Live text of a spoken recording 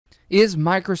Is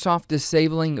Microsoft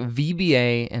disabling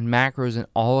VBA and macros in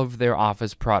all of their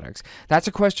Office products? That's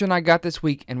a question I got this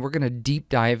week, and we're going to deep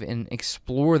dive and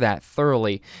explore that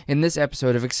thoroughly in this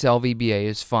episode of Excel VBA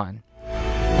Is Fun.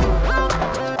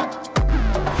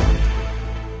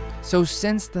 So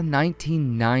since the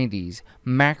 1990s,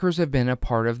 macros have been a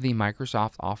part of the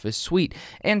Microsoft Office suite.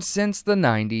 And since the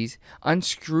 90s,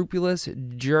 unscrupulous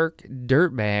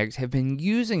dirtbags have been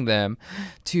using them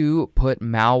to put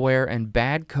malware and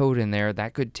bad code in there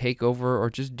that could take over or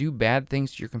just do bad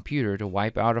things to your computer, to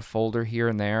wipe out a folder here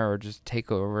and there or just take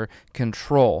over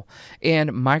control.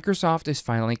 And Microsoft is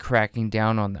finally cracking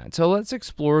down on that. So let's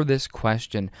explore this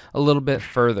question a little bit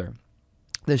further.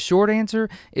 The short answer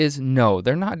is no,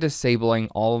 they're not disabling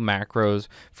all macros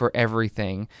for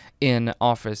everything in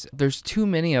Office. There's too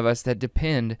many of us that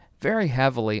depend very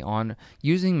heavily on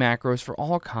using macros for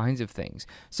all kinds of things.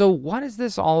 So what is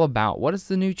this all about? What is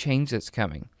the new change that's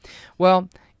coming? Well,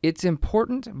 it's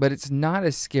important, but it's not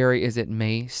as scary as it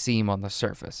may seem on the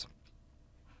surface.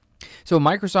 So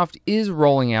Microsoft is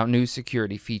rolling out new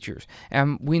security features,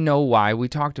 and we know why. We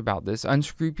talked about this.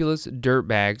 Unscrupulous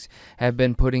dirtbags have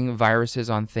been putting viruses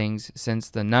on things since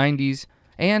the 90s,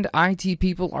 and IT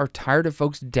people are tired of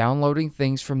folks downloading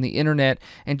things from the internet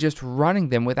and just running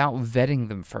them without vetting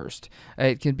them first.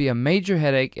 It can be a major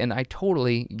headache, and I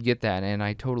totally get that, and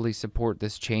I totally support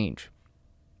this change.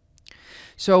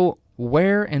 So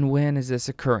where and when is this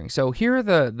occurring? So here are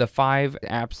the 5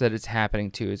 apps that it's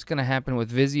happening to. It's going to happen with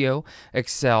Visio,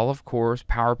 Excel, of course,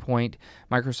 PowerPoint,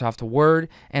 Microsoft Word,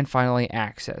 and finally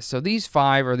Access. So these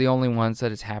 5 are the only ones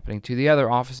that it's happening to. The other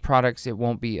Office products it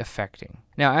won't be affecting.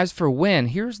 Now, as for when,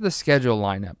 here's the schedule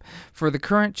lineup. For the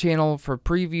current channel, for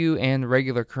preview and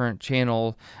regular current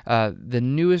channel, the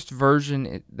newest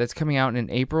version that's coming out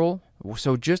in April,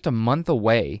 so just a month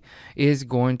away, is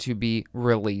going to be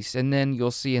released. And then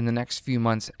you'll see in the next few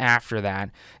months after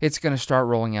that, it's going to start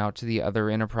rolling out to the other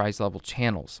enterprise level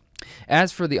channels.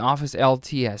 As for the Office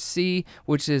LTSC,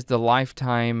 which is the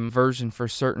lifetime version for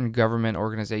certain government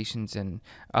organizations and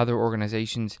other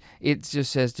organizations, it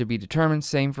just says to be determined.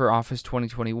 Same for Office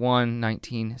 2021,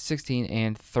 19, 16,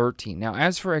 and 13. Now,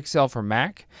 as for Excel for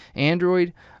Mac,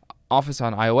 Android, Office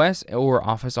on iOS, or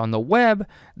Office on the web,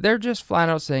 they're just flat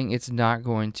out saying it's not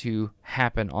going to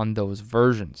happen on those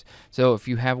versions. So if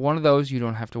you have one of those, you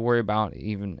don't have to worry about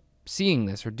even seeing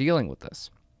this or dealing with this.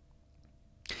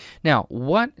 Now,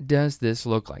 what does this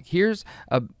look like? Here's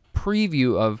a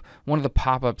preview of one of the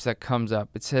pop-ups that comes up.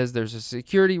 It says there's a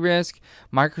security risk.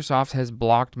 Microsoft has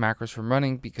blocked macros from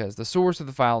running because the source of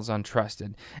the file is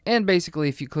untrusted. And basically,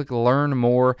 if you click Learn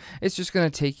More, it's just going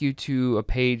to take you to a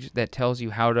page that tells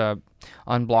you how to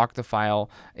unblock the file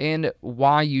and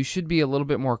why you should be a little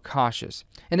bit more cautious.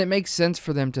 And it makes sense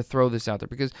for them to throw this out there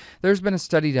because there's been a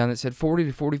study done that said 40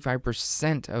 to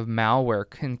 45% of malware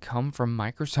can come from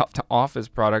Microsoft Office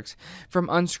products from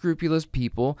unscrupulous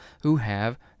people who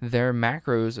have their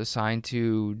macros assigned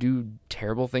to do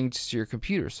terrible things to your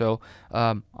computer. So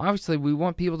obviously we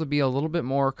want people to be a little bit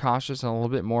more cautious and a little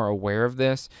bit more aware of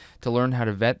this, to learn how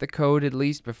to vet the code at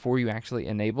least before you actually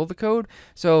enable the code.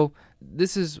 So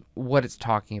this is what it's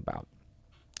talking about.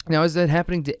 Now, is that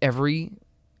happening to every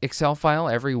Excel file,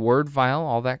 every Word file,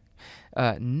 all that?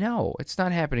 No, it's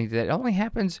not happening to that. It only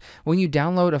happens when you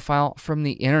download a file from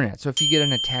the internet. So if you get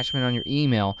an attachment on your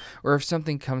email, or if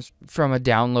something comes from a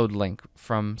download link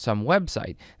from some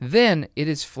website, then it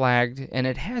is flagged, and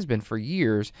it has been for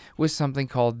years, with something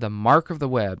called the mark of the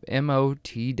web,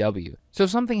 MOTW. So if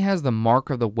something has the mark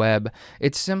of the web,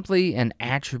 it's simply an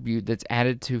attribute that's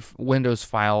added to Windows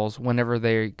files whenever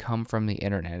they come from the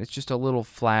internet. It's just a little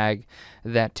flag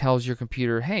that tells your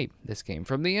computer, hey, this came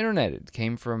from the internet. It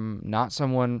came from not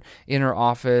someone in our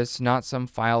office, not some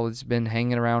file that's been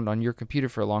hanging around on your computer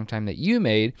for a long time that you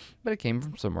made, but it came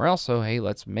from somewhere else. So hey,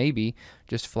 let's maybe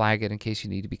just flag it in case you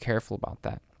need to be careful about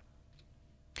that.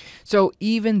 So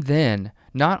even then,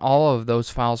 not all of those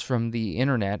files from the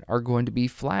internet are going to be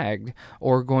flagged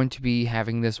or going to be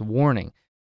having this warning.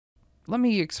 Let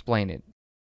me explain it.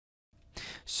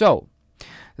 So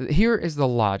here is the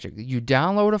logic. You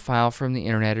download a file from the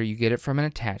internet, or you get it from an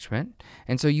attachment,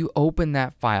 and so you open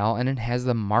that file and it has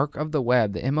the mark of the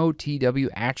web, the MOTW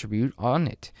attribute on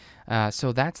it.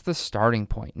 So that's the starting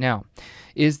point. Now,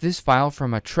 is this file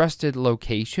from a trusted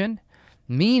location?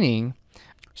 Meaning,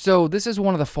 so this is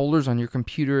one of the folders on your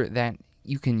computer that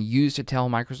you can use to tell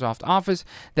Microsoft Office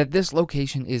that this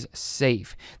location is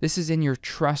safe. This is in your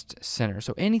trust center.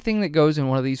 So anything that goes in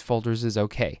one of these folders is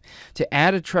okay. To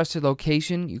add a trusted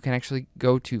location, you can actually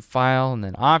go to File and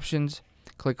then Options,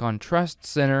 click on Trust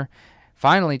Center,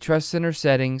 finally Trust Center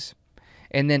Settings,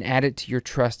 and then add it to your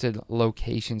trusted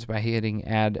locations by hitting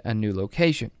add a new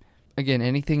location. Again,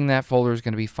 anything in that folder is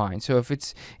going to be fine. So if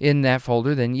it's in that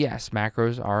folder, then yes,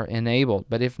 macros are enabled.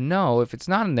 But if it's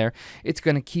not in there, it's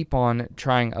going to keep on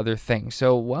trying other things.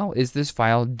 So, well, is this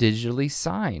file digitally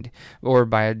signed or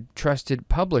by a trusted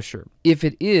publisher? If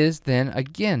it is, then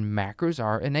again, macros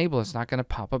are enabled. It's not going to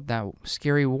pop up that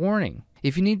scary warning.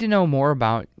 If you need to know more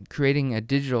about creating a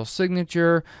digital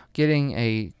signature, getting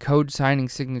a code signing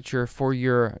signature for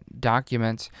your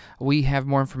documents, we have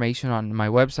more information on my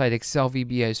website, Excel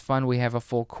VBA Is Fun. We have a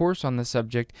full course on the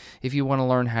subject if you want to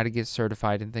learn how to get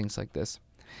certified and things like this.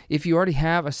 If you already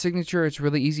have a signature, it's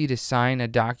really easy to sign a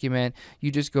document.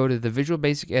 You just go to the Visual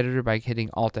Basic Editor by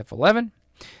hitting Alt F11.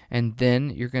 And then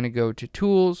you're going to go to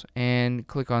Tools and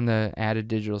click on the Add a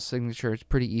Digital Signature. It's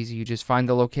pretty easy. You just find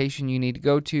the location you need to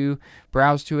go to,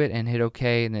 browse to it, and hit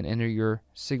OK, and then enter your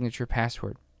signature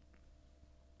password.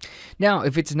 Now,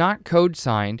 if it's not code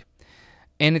signed,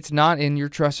 and it's not in your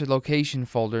trusted location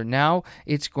folder, now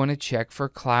it's going to check for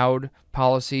cloud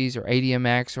policies or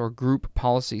ADMX or group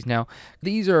policies. Now,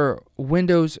 these are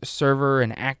Windows Server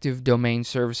and Active Domain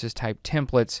Services type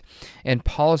templates and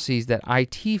policies that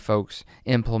IT folks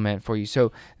implement for you.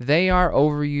 So they are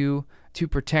over you to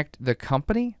protect the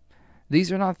company.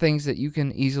 These are not things that you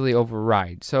can easily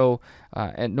override. So,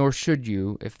 and nor should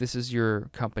you if this is your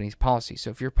company's policy.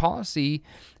 So if your policy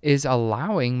is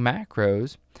allowing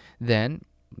macros, then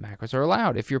macros are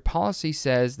allowed. If your policy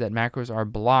says that macros are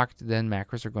blocked, then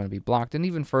macros are going to be blocked. And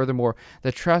even furthermore,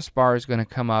 the trust bar is going to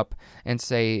come up and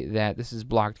say that this is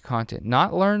blocked content.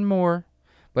 Not learn more,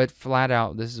 but flat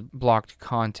out this is blocked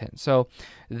content. So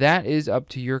that is up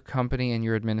to your company and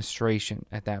your administration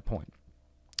at that point.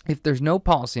 If there's no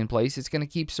policy in place, it's going to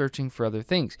keep searching for other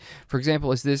things. For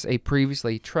example, is this a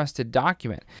previously trusted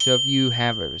document? So if you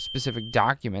have a specific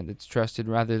document that's trusted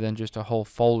rather than just a whole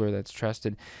folder that's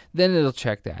trusted, then it'll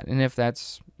check that. And if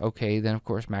that's okay, then of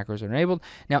course macros are enabled.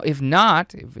 Now, if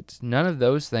not, if it's none of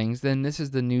those things, then this is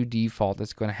the new default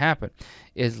that's going to happen.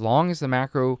 As long as the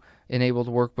macro enabled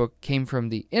workbook came from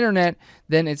the internet,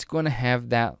 then it's going to have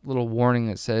that little warning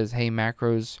that says, hey,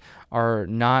 macros are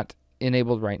not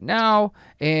enabled right now,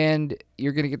 and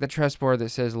you're going to get the trust bar that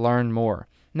says learn more.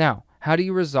 Now, how do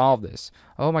you resolve this?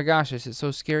 Oh my gosh, this is so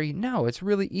scary. No, it's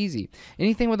really easy.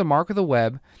 Anything with a mark of the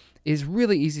web is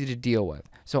really easy to deal with.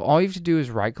 So all you have to do is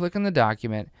right click on the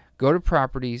document, go to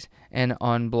properties, and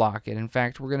unblock it. In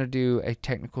fact, we're going to do a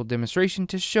technical demonstration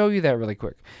to show you that really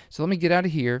quick. So let me get out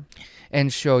of here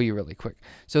and show you really quick.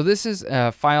 So this is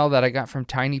a file that I got from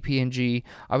TinyPNG.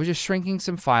 I was just shrinking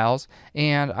some files,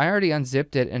 and I already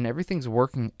unzipped it, and everything's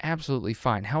working absolutely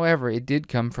fine. However, it did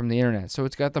come from the internet, so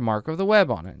it's got the mark of the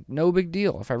web on it. No big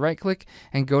deal. If I right click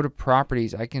and go to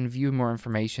properties, I can view more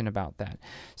information about that.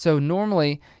 So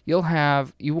normally you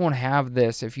won't have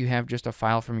this if you have just a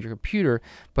file from your computer,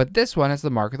 but this one is the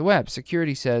mark of the web.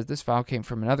 Security says this file came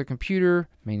from another computer,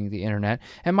 meaning the internet,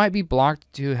 and might be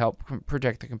blocked to help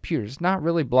protect the computer. It's not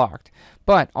really blocked,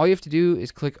 but all you have to do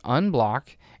is click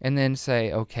unblock and then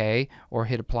say OK, or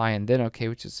hit apply and then OK,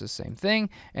 which is the same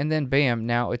thing, and then bam,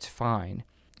 now it's fine.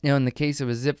 Now in the case of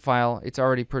a zip file, it's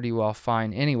already pretty well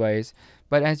fine anyways,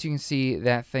 but as you can see,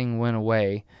 that thing went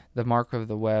away. The mark of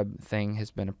the web thing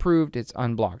has been approved. It's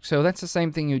unblocked. So that's the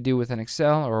same thing you do with an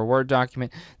Excel or a Word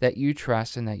document that you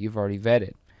trust and that you've already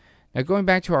vetted. Now going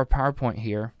back to our PowerPoint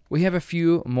here, we have a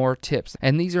few more tips,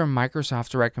 and these are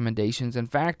Microsoft's recommendations. In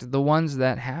fact, the ones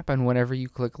that happen whenever you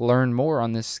click Learn More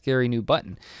on this scary new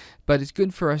button. But it's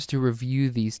good for us to review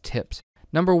these tips.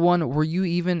 Number one, were you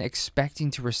even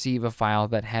expecting to receive a file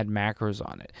that had macros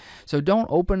on it? So don't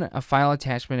open a file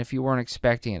attachment if you weren't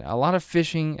expecting it. A lot of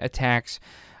phishing attacks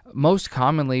most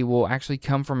commonly will actually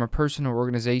come from a person or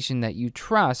organization that you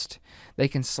trust. They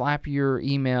can slap your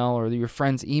email or your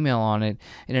friend's email on it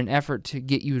in an effort to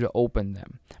get you to open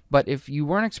them. But if you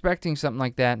weren't expecting something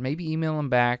like that, maybe email them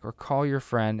back or call your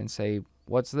friend and say,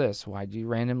 what's this? Why'd you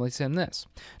randomly send this?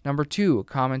 Number two, a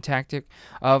common tactic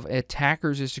of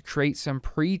attackers is to create some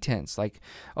pretense like,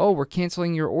 oh, we're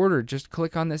canceling your order. Just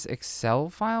click on this Excel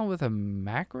file with a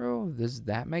macro. Does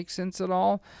that make sense at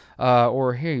all?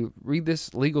 Or hey, read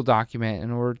this legal document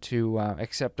in order to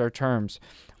accept our terms.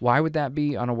 Why would that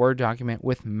be on a Word document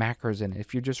with macros in it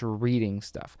if you're just reading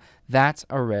stuff? That's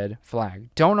a red flag.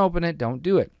 Don't open it. Don't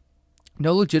do it.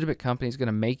 No legitimate company is going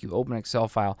to make you open an Excel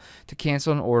file to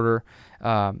cancel an order.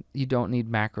 You don't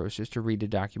need macros just to read a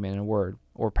document in Word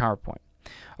or PowerPoint.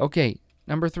 Okay,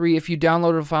 Number 3, if you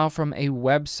download a file from a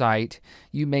website,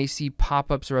 you may see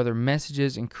pop-ups or other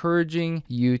messages encouraging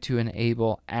you to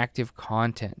enable active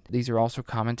content. These are also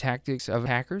common tactics of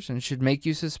hackers and should make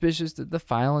you suspicious that the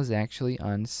file is actually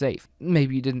unsafe.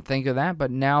 Maybe you didn't think of that,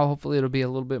 but now hopefully it'll be a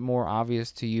little bit more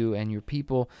obvious to you and your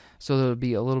people, so they'll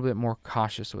be a little bit more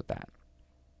cautious with that.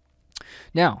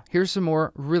 Now, here's some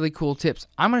more really cool tips.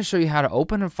 I'm going to show you how to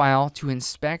open a file to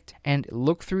inspect and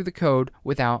look through the code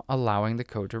without allowing the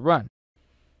code to run.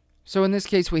 So in this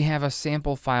case, we have a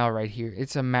sample file right here.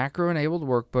 It's a macro-enabled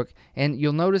workbook, and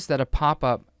you'll notice that a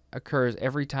pop-up occurs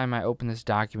every time I open this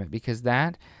document, because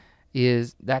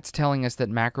that's telling us that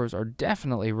macros are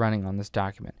definitely running on this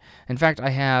document. In fact,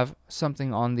 I have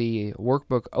something on the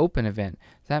workbook open event.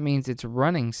 That means it's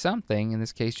running something, in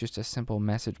this case just a simple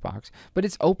message box, but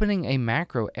it's opening a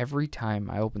macro every time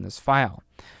I open this file.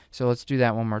 So let's do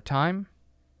that one more time.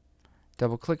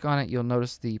 Double click on it. You'll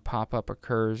notice the pop-up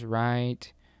occurs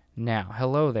right now.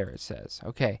 Hello there, it says.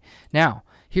 Okay, now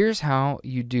here's how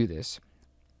you do this.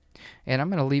 And I'm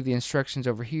going to leave the instructions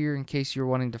over here in case you're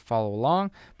wanting to follow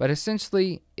along. But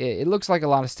essentially, it looks like a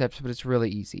lot of steps, but it's really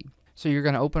easy. So you're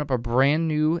going to open up a brand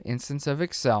new instance of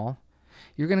Excel.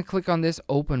 You're going to click on this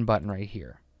Open button right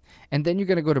here. And then you're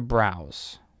going to go to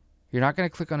Browse. You're not going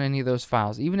to click on any of those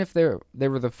files, even if they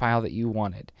were the file that you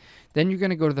wanted. Then you're going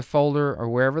to go to the folder or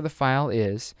wherever the file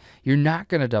is. You're not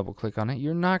going to double click on it.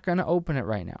 You're not going to open it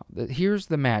right now. Here's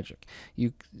the magic.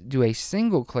 You do a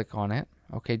single click on it,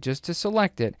 okay, just to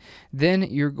select it. Then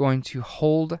you're going to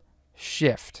hold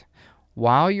Shift.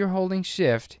 While you're holding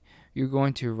Shift, you're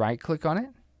going to right click on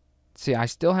it. See, I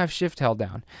still have Shift held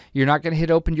down. You're not going to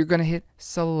hit Open. You're going to hit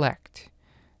Select.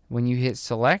 When you hit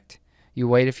Select, you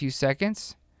wait a few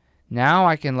seconds. Now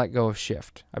I can let go of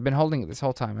Shift. I've been holding it this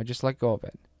whole time. I just let go of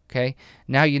it. Okay.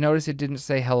 Now you notice it didn't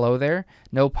say hello there.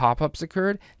 No pop-ups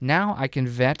occurred. Now I can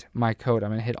vet my code.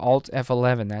 I'm going to hit Alt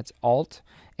F11. That's Alt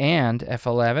and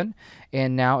F11.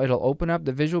 And now it'll open up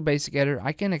the Visual Basic Editor.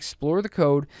 I can explore the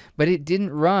code, but it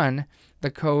didn't run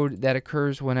the code that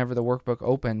occurs whenever the workbook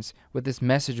opens with this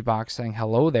message box saying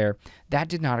hello there. That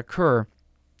did not occur.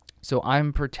 So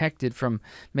I'm protected from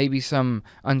maybe some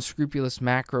unscrupulous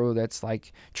macro that's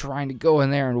like trying to go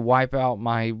in there and wipe out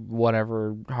my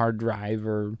whatever hard drive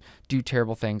or do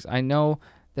terrible things. I know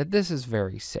that this is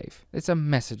very safe. It's a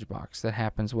message box that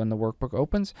happens when the workbook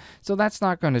opens, so that's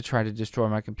not going to try to destroy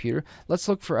my computer. Let's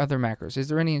look for other macros. Is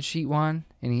there any in Sheet 1?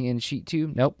 Any in Sheet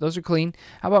 2? Nope, those are clean.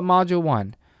 How about Module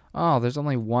 1? Oh, there's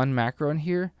only one macro in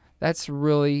here. That's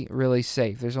really, really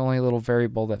safe. There's only a little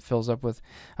variable that fills up with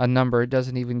a number. It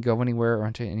doesn't even go anywhere or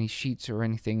into any sheets or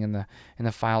anything in the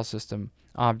file system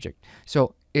object.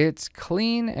 So it's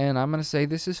clean, and I'm going to say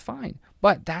this is fine.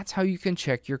 But that's how you can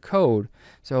check your code.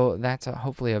 So that's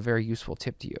hopefully a very useful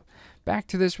tip to you. Back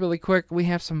to this really quick. We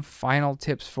have some final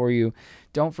tips for you.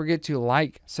 Don't forget to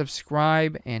like,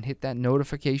 subscribe, and hit that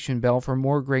notification bell for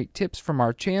more great tips from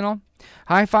our channel.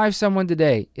 High five someone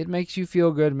today. It makes you feel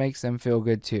good, makes them feel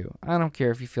good too. I don't care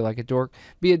if you feel like a dork.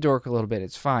 Be a dork a little bit.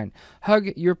 It's fine.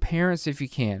 Hug your parents if you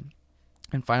can.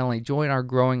 And finally, join our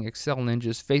growing Excel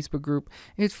Ninjas Facebook group.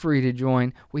 It's free to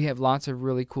join. We have lots of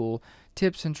really cool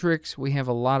tips and tricks. We have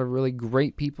a lot of really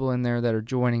great people in there that are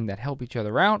joining that help each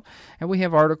other out. And we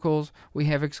have articles. We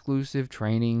have exclusive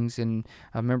trainings and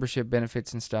membership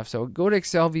benefits and stuff. So go to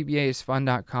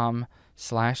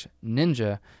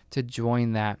ExcelVBAIsFun.com/ninja to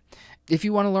join that. If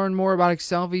you want to learn more about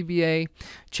Excel VBA,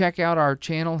 check out our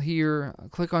channel here,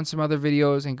 click on some other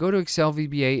videos, and go to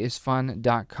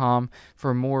ExcelVBAIsFun.com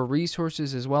for more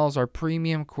resources as well as our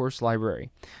premium course library.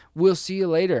 We'll see you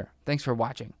later. Thanks for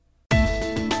watching.